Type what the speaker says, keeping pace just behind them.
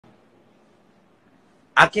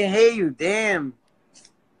I can hear you. Damn.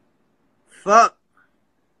 Fuck.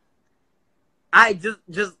 I just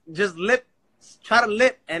lip. Try to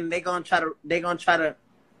lip, and they gonna try to.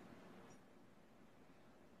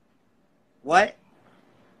 What?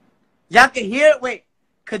 Y'all can hear it? Wait.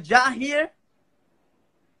 Could y'all hear?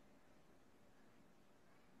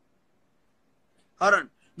 Hold on.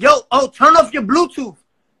 Yo, oh, turn off your Bluetooth.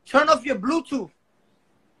 Turn off your Bluetooth.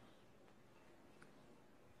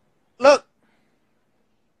 Look.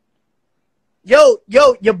 Yo,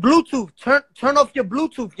 your Bluetooth. Turn off your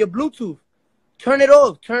Bluetooth. Your Bluetooth. Turn it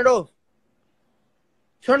off. Turn it off.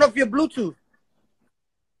 Turn off your Bluetooth.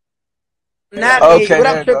 Okay, what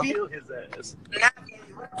up, Trippy?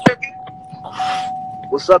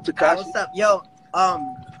 What's up, Takashi? What's up, yo?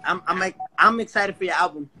 I'm excited for your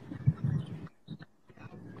album.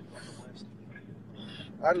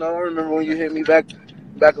 I know. I remember when you hit me back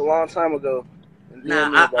a long time ago.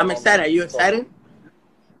 Nah, I'm excited. Are you excited?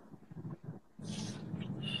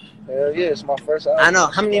 Hell yeah, it's my first album. I know.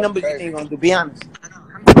 How many numbers you think you're gonna do? Be honest.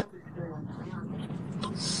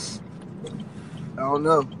 I don't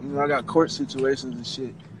know. You know, I got court situations and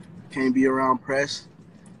shit. Can't be around press.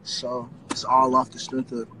 So it's all off the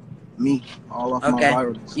strength of me. All off my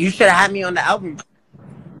viralness. You should have had me on the album.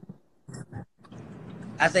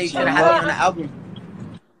 I said you should have had me on the album.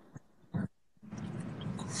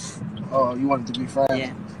 Oh, you wanted to be friends?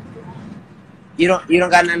 Yeah. You don't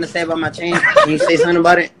got nothing to say about my chain? Can you say something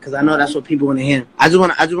about it? Cause I know that's what people want to hear. I just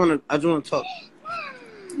want to talk.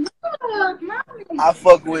 I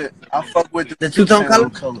fuck with the two-tone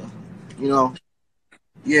color. You know.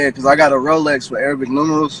 Yeah, cause I got a Rolex with Arabic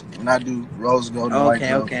numerals, and I do rose gold and white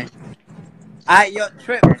gold. Okay. Alright, yo,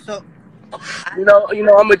 Trip. So. You know,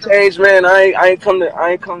 I'm a changed man. I ain't come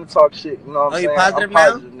to talk shit. You know what I'm saying? You positive, I'm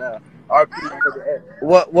positive now? RP.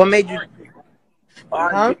 What made you?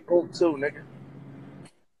 RP too, nigga.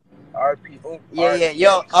 RP. Yeah.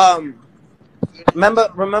 Yo,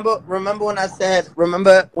 remember when I said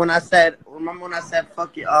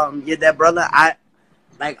fuck you, you're that brother.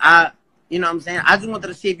 You know what I'm saying? I just wanted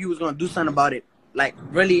to see if you was gonna do something about it. Like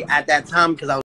really at that time, because I was